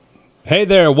Hey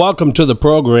there, welcome to the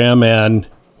program and,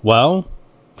 well,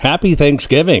 happy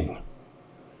Thanksgiving.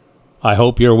 I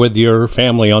hope you're with your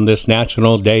family on this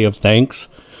National Day of Thanks.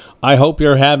 I hope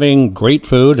you're having great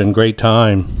food and great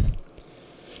time.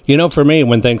 You know, for me,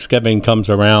 when Thanksgiving comes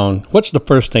around, what's the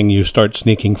first thing you start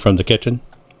sneaking from the kitchen?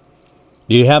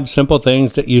 Do you have simple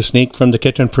things that you sneak from the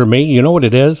kitchen? For me, you know what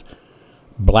it is?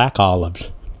 Black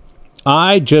olives.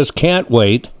 I just can't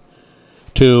wait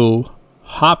to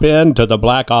hop into the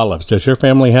black olives. Does your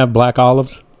family have black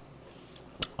olives?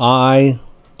 I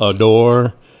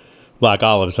adore black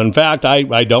olives. In fact,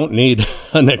 I don't need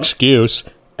an excuse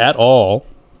at all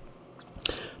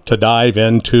to dive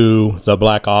into the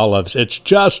black olives. It's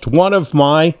just one of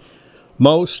my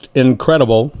most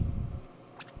incredible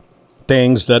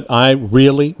things that I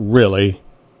really, really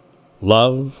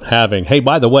love having. Hey,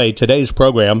 by the way, today's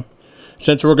program,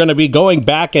 since we're going to be going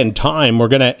back in time, we're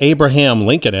going to Abraham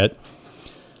Lincoln it.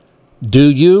 Do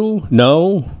you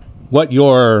know what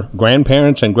your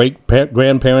grandparents and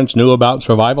great-grandparents knew about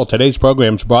survival? Today's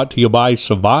program is brought to you by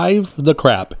Survive the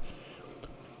Crap.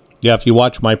 Yeah, if you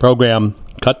watch my program,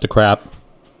 Cut the Crap,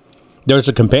 there's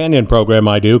a companion program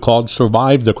I do called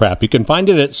Survive the Crap. You can find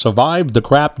it at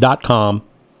survivethecrap.com.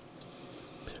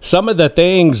 Some of the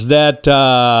things that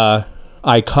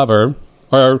I cover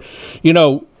are,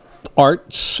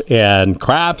 arts and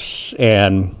crafts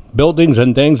and buildings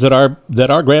and things that our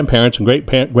grandparents and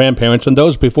great-grandparents and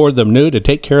those before them knew to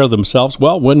take care of themselves,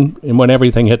 well, when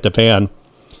everything hit the fan.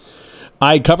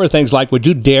 I cover things like, would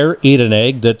you dare eat an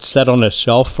egg that's set on a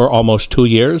shelf for almost 2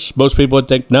 years? Most people would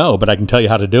think no, but I can tell you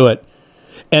how to do it.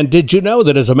 And did you know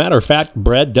that, as a matter of fact,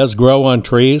 bread does grow on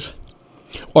trees?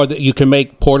 Or that you can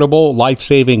make portable,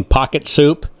 life-saving pocket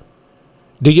soup?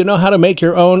 Do you know how to make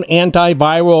your own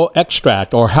antiviral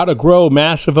extract, or how to grow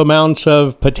massive amounts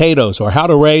of potatoes, or how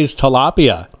to raise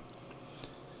tilapia?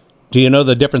 Do you know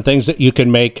the different things that you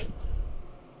can make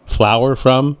flour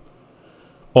from?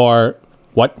 Or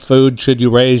what food should you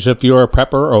raise if you're a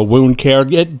prepper or wound care?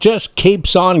 It just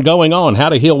keeps on going on. How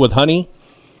to heal with honey,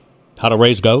 how to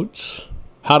raise goats,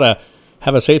 how to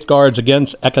have a safeguards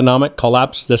against economic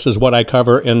collapse. This is what I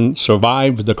cover in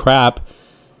Survive the Crap.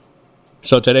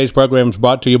 So today's program is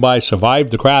brought to you by Survive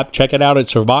the Crap. Check it out at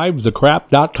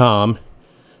survivethecrap.com.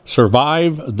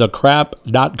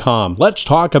 Survivethecrap.com. Let's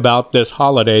talk about this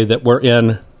holiday that we're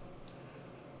in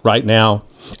right now.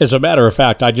 As a matter of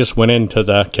fact, I just went into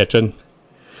the kitchen.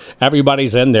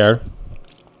 Everybody's in there.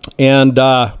 And,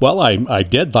 I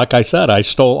did, like I said, I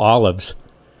stole olives.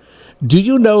 Do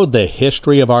you know the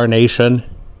history of our nation?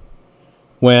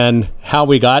 How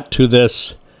we got to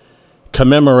this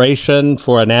commemoration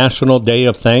for a National Day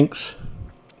of Thanks?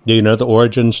 Do you know the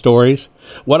origin stories?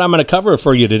 What I'm going to cover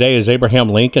for you today is Abraham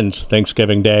Lincoln's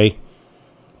Thanksgiving Day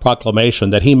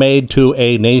proclamation that he made to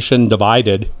a nation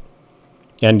divided.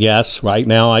 And yes, right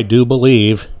now I do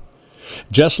believe,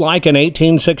 just like in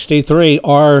 1863,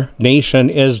 our nation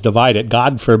is divided.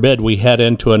 God forbid we head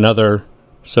into another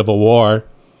civil war.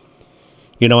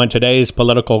 In today's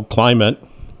political climate,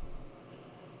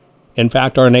 in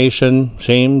fact, our nation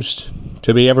seems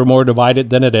to be ever more divided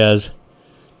than it is.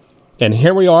 And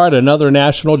here we are at another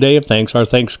National Day of Thanks, our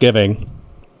Thanksgiving.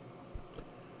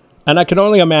 And I can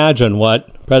only imagine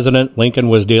what President Lincoln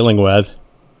was dealing with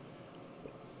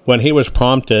when he was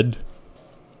prompted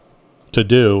to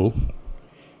do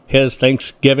his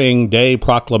Thanksgiving Day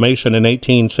proclamation in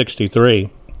 1863.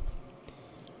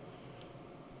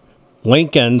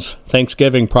 Lincoln's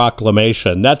Thanksgiving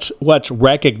Proclamation. That's what's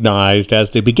recognized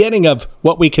as the beginning of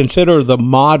what we consider the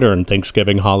modern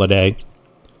Thanksgiving holiday.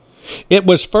 It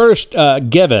was first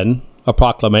given, a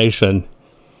proclamation,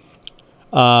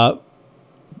 by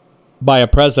a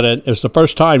president. It's the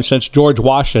first time since George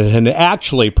Washington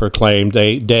actually proclaimed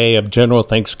a day of general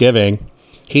Thanksgiving.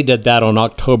 He did that on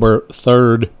October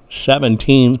 3rd,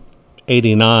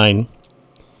 1789.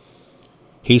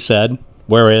 He said,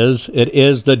 whereas it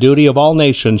is the duty of all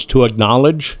nations to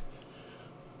acknowledge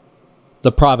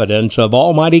the providence of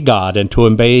Almighty God and to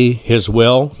obey His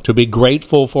will, to be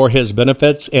grateful for His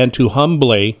benefits, and to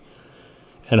humbly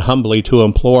to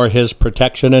implore His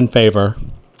protection and favor.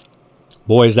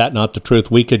 Boy, is that not the truth?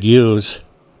 We could use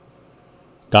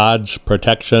God's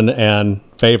protection and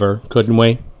favor, couldn't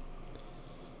we?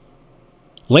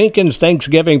 Lincoln's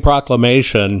Thanksgiving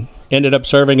Proclamation ended up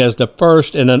serving as the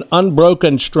first in an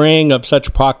unbroken string of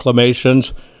such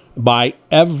proclamations by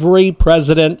every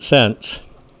president since.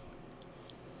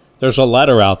 There's a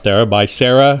letter out there by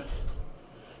Sarah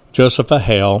Josepha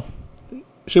Hale.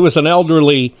 She was an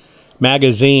elderly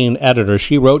magazine editor.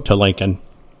 She wrote to Lincoln.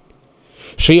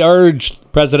 She urged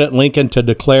President Lincoln to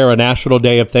declare a National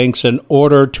Day of Thanks in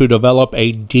order to develop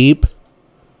a deep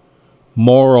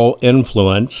moral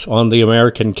influence on the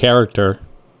American character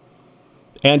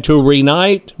and to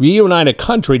reunite a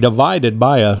country divided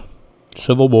by a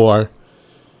civil war.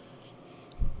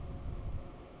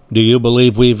 Do you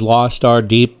believe we've lost our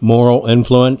deep moral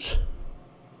influence?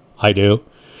 I do.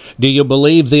 Do you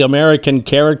believe the American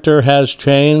character has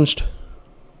changed?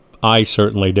 I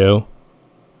certainly do.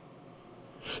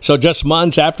 So just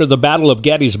months after the Battle of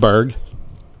Gettysburg,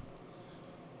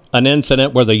 an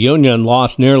incident where the Union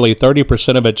lost nearly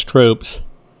 30% of its troops,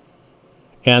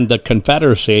 and the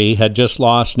Confederacy had just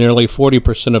lost nearly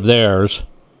 40% of theirs,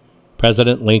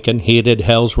 President Lincoln heeded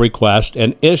Hill's request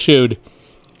and issued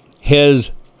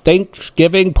his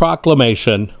Thanksgiving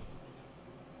Proclamation.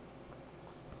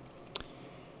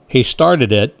 He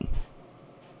started it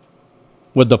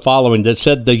with the following that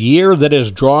said, "The year that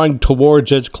is drawing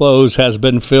towards its close has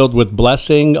been filled with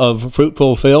blessing of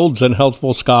fruitful fields and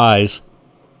healthful skies."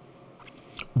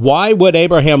 Why would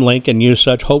Abraham Lincoln use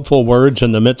such hopeful words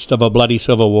in the midst of a bloody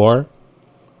civil war?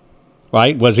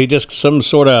 Right? Was he just some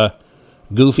sort of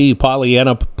goofy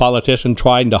Pollyanna politician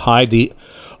trying to hide the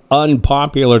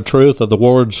unpopular truth of the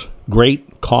war's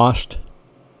great cost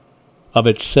of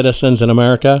its citizens in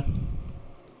America?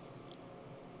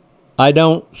 I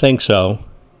don't think so.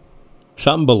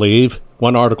 Some believe,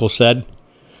 one article said,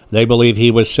 they believe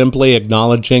he was simply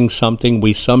acknowledging something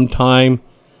we sometimes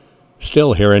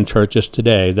still hear in churches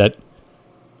today, that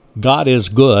God is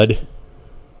good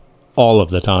all of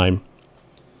the time.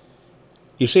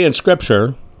 You see, in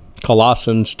Scripture,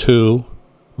 Colossians 2,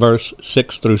 verse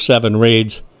 6 through 7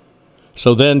 reads,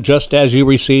 "So then, just as you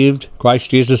received Christ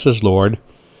Jesus as Lord,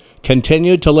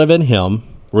 continue to live in him,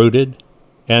 rooted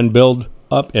and build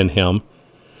up in him,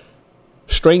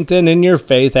 strengthened in your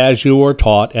faith as you were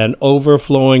taught, and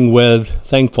overflowing with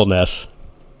thankfulness."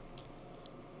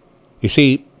 You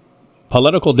see,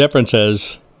 political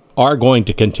differences are going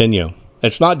to continue.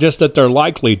 It's not just that they're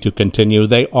likely to continue,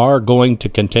 they are going to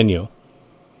continue.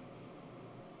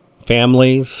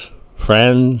 Families,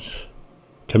 friends,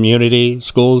 community,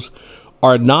 schools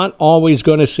are not always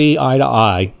going to see eye to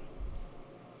eye.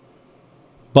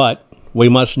 But we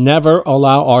must never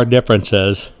allow our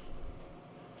differences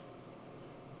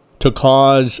to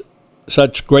cause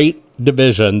such great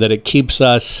division that it keeps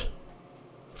us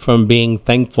from being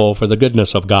thankful for the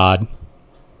goodness of God.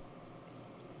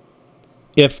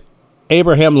 If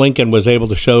Abraham Lincoln was able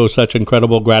to show such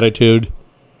incredible gratitude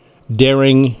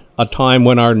during a time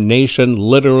when our nation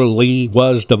literally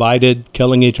was divided,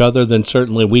 killing each other, then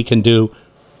certainly we can do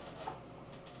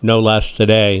no less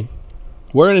today.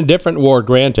 We're in a different war,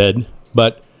 granted,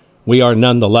 but we are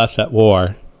nonetheless at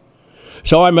war.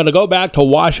 So I'm going to go back to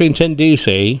Washington,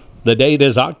 D.C. The date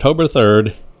is October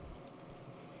 3rd,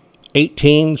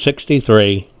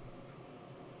 1863,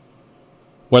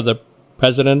 where the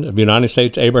President of the United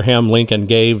States, Abraham Lincoln,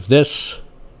 gave this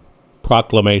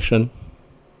proclamation.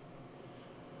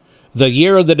 "The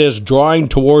year that is drawing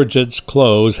towards its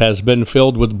close has been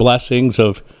filled with blessings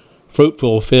of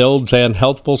fruitful fields and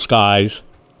healthful skies.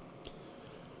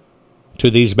 To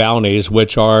these bounties,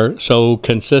 which are so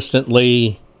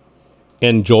consistently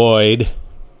enjoyed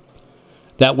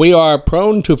that we are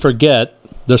prone to forget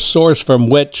the source from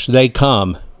which they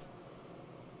come,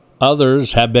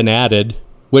 others have been added,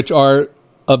 which are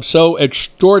of so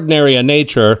extraordinary a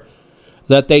nature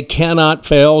that they cannot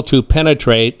fail to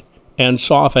penetrate and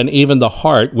soften even the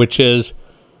heart, which is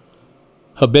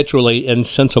habitually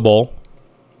insensible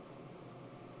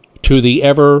to the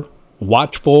ever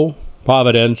watchful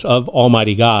providence of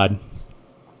Almighty God.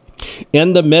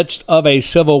 In the midst of a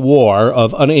civil war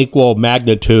of unequal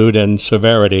magnitude and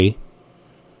severity,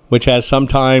 which has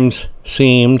sometimes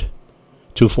seemed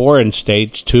to foreign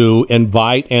states to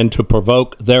invite and to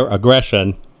provoke their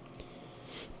aggression,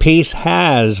 peace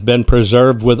has been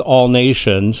preserved with all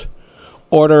nations,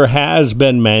 order has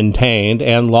been maintained,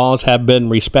 and laws have been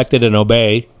respected and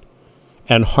obeyed,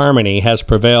 and harmony has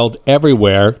prevailed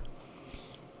everywhere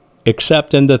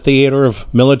except in the theater of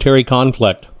military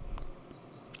conflict.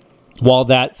 While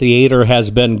that theater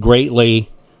has been greatly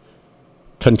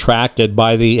contracted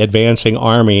by the advancing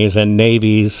armies and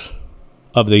navies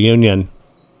of the Union,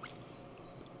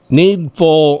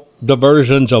 needful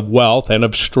diversions of wealth and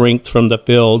of strength from the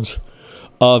fields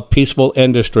of peaceful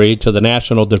industry to the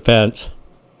national defense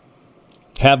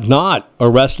have not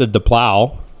arrested the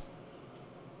plow,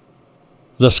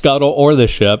 the scuttle, or the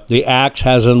ship. The axe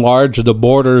has enlarged the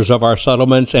borders of our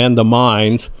settlements and the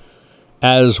mines,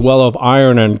 as well of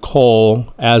iron and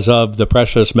coal as of the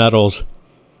precious metals,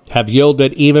 have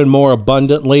yielded even more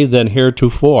abundantly than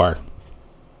heretofore.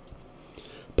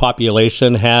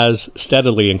 Population has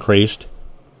steadily increased.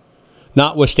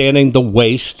 notwithstanding the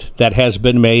waste that has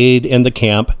been made in the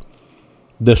camp,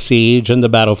 the siege and the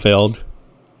battlefield,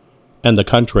 and the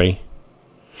country.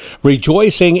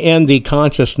 Rejoicing in the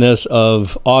consciousness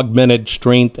of augmented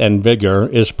strength and vigor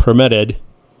is permitted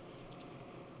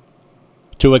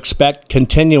to expect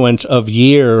continuance of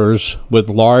years with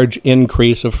large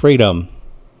increase of freedom.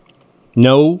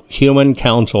 No human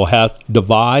counsel hath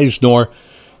devised, nor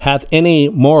hath any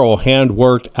moral hand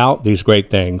worked out these great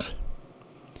things.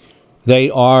 They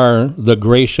are the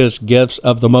gracious gifts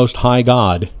of the Most High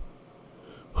God,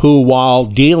 who, while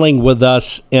dealing with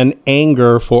us in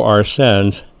anger for our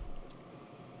sins,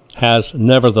 has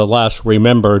nevertheless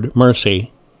remembered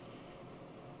mercy.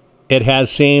 It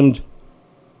has seemed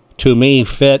to me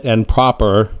fit and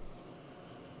proper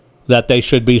that they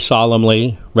should be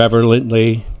solemnly,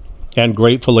 reverently, and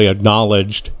gratefully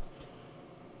acknowledged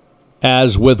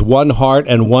as with one heart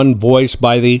and one voice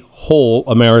by the whole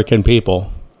American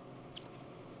people.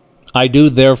 I do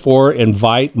therefore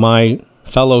invite my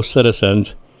fellow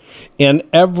citizens in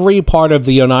every part of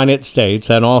the United States,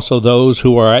 and also those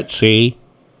who are at sea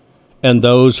and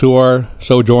those who are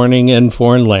sojourning in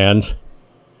foreign lands,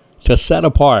 to set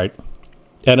apart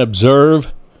and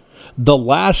observe the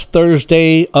last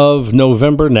Thursday of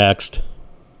November next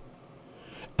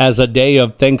as a day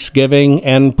of thanksgiving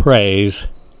and praise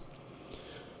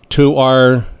to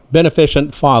our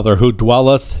beneficent Father who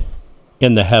dwelleth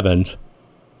in the heavens.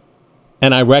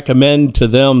 And I recommend to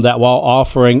them that while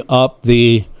offering up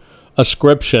the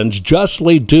ascriptions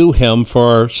justly due him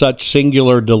for such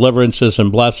singular deliverances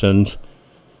and blessings,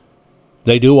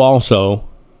 they do also,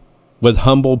 with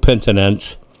humble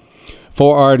penitence,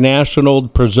 for our national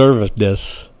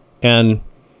preservedness and,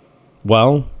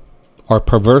 well, our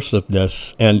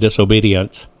perversiveness and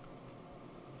disobedience.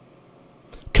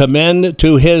 Commend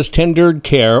to his tender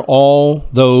care all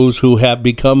those who have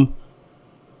become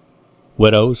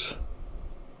widows,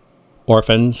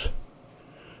 orphans,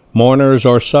 mourners,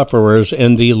 or sufferers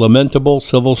in the lamentable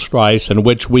civil strife in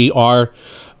which we are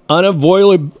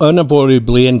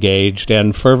unavoidably engaged,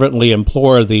 and fervently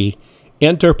implore the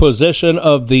interposition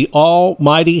of the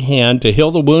Almighty hand to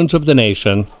heal the wounds of the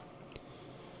nation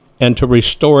and to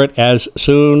restore it as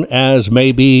soon as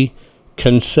may be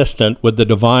consistent with the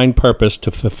divine purpose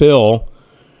to fulfill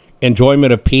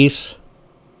enjoyment of peace,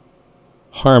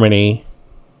 harmony,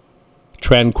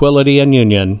 tranquility, and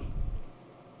union.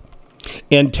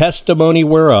 In testimony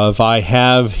whereof I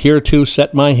have hereto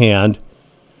set my hand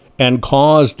and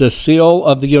caused the seal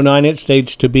of the United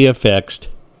States to be affixed,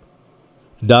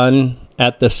 done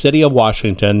at the city of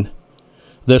Washington,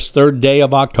 this 3rd day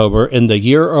of October, in the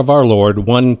year of our Lord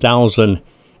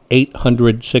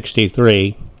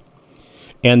 1863,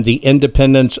 and the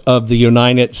independence of the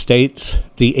United States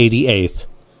the 88th.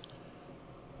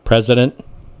 President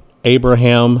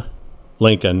Abraham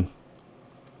Lincoln.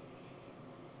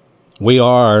 We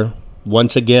are,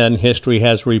 once again, history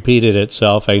has repeated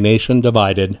itself, a nation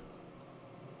divided.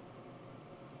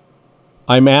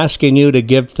 I'm asking you to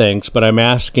give thanks, but I'm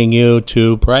asking you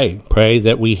to pray. Pray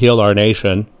that we heal our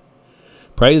nation.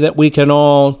 Pray that we can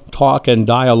all talk and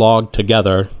dialogue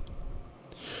together.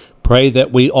 Pray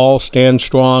that we all stand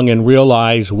strong and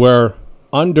realize we're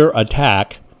under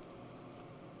attack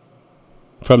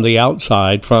from the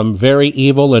outside, from very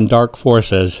evil and dark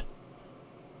forces.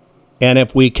 And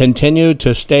if we continue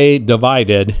to stay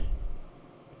divided,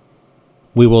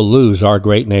 we will lose our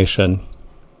great nation.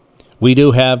 We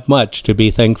do have much to be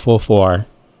thankful for.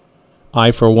 I,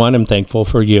 for one, am thankful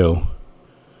for you.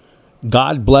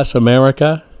 God bless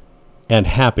America, and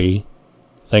happy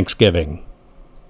Thanksgiving.